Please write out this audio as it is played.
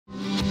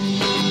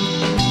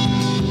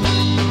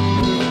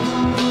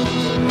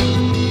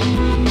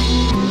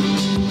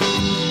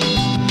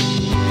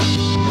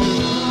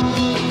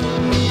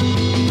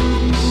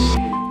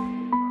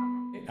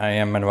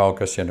am Manuel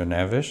Cassiano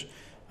Neves.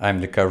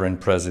 I'm the current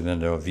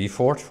president of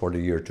EFORT for the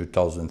year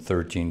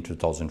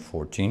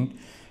 2013-2014,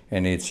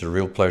 and it's a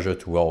real pleasure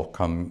to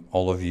welcome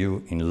all of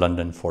you in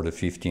London for the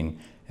 15th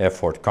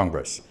EFORT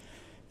Congress.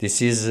 This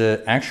is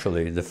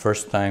actually the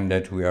first time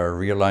that we are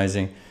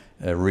realizing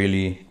a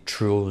really,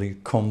 truly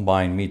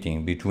combined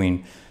meeting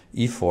between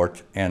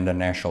EFORT and the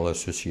National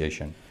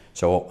Association.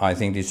 So I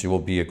think this will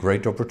be a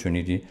great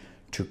opportunity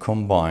to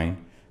combine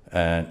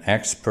an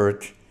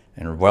expert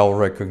and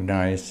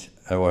well-recognized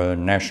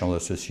national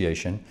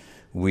association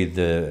with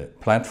the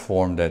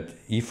platform that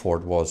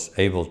EFORT was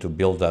able to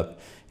build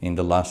up in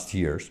the last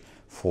years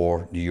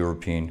for the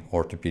European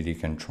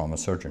orthopedic and trauma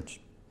surgeons.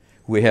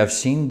 We have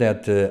seen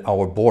that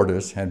our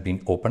borders have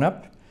been opened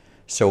up,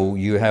 so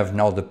you have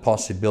now the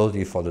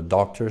possibility for the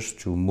doctors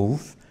to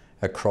move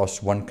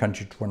across one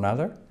country to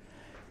another,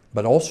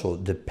 but also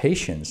the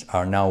patients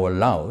are now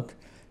allowed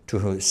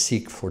to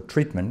seek for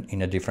treatment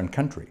in a different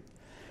country.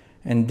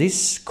 And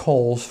this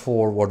calls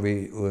for what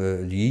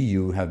the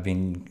EU have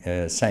been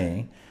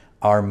saying,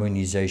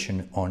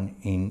 harmonization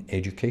in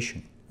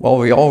education. Well,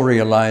 we all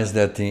realize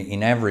that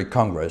in every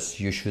Congress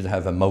you should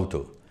have a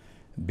motto,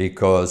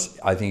 because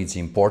I think it's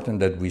important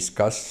that we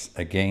discuss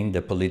again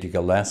the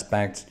political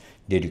aspects,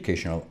 the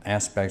educational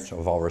aspects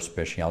of our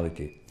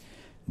specialty.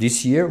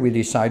 This year we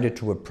decided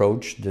to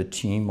approach the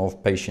theme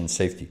of patient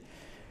safety.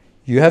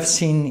 You have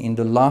seen in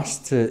the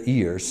last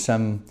years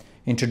some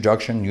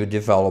introduction, new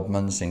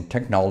developments in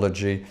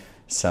technology,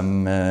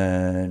 some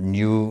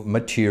new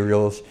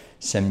materials,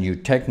 some new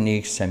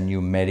techniques, some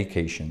new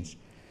medications.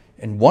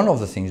 And one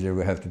of the things that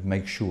we have to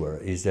make sure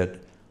is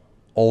that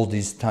all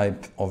these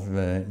type of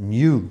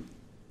new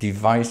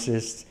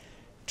devices,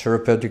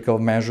 therapeutical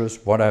measures,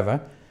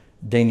 whatever,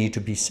 they need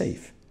to be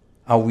safe.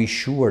 Are we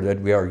sure that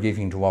we are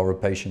giving to our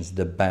patients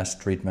the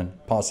best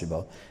treatment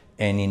possible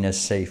and in a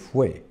safe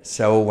way?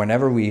 So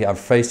whenever we are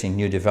facing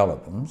new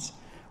developments,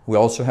 we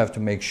also have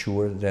to make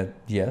sure that,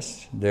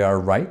 yes, they are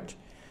right,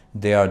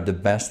 they are the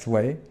best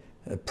way,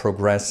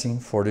 progressing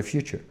for the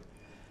future.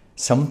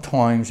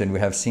 Sometimes, and we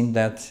have seen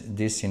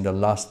this in the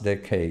last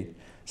decade,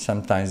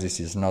 sometimes this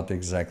is not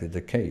exactly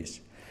the case.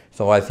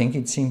 So I think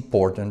it's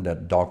important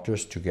that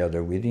doctors,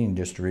 together with the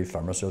industry,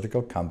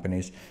 pharmaceutical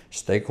companies,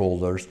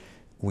 stakeholders,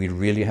 we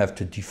really have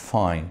to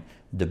define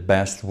the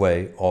best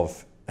way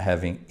of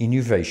having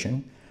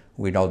innovation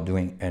without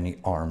doing any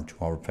harm to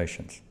our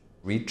patients.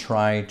 We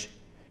tried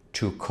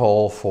to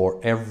call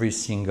for every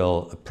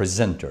single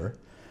presenter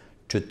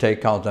to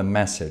take out a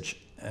message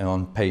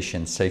on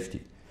patient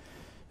safety.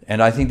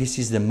 And I think this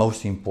is the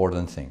most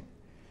important thing,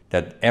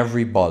 that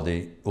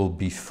everybody will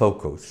be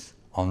focused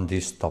on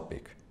this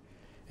topic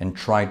and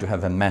try to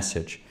have a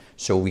message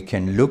so we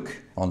can look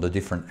on the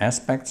different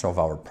aspects of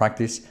our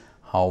practice,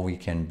 how we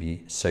can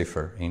be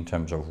safer in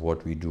terms of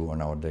what we do on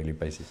our daily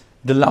basis.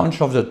 The launch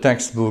of the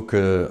textbook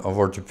of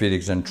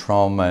orthopedics and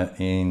trauma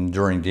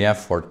during the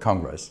EFORT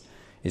Congress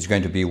is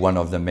going to be one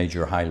of the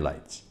major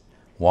highlights.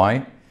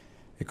 Why?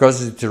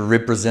 Because it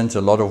represents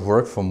a lot of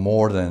work for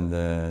more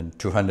than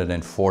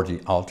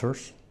 240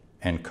 authors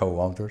and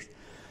co-authors.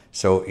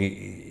 So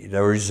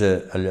there is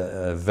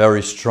a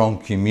very strong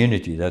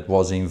community that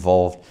was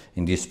involved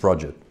in this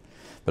project.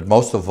 But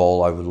most of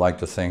all, I would like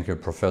to thank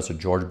Professor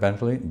George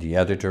Bentley, the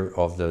editor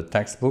of the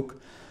textbook,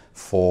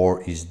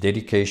 for his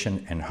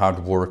dedication and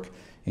hard work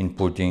in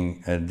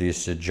putting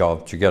this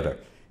job together.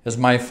 As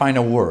my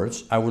final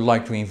words, I would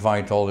like to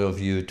invite all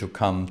of you to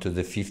come to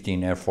the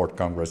 15th EFORT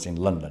Congress in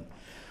London.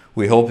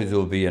 We hope it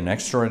will be an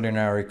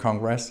extraordinary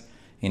Congress.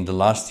 In the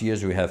last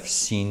years, we have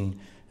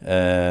seen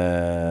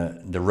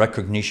the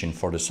recognition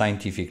for the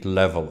scientific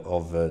level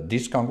of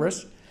this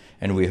Congress,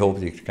 and we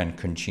hope it can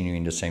continue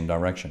in the same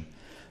direction.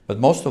 But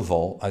most of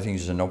all, I think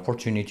it's an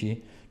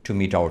opportunity to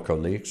meet our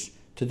colleagues,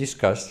 to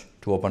discuss,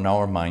 to open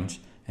our minds,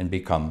 and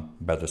become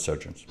better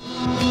surgeons.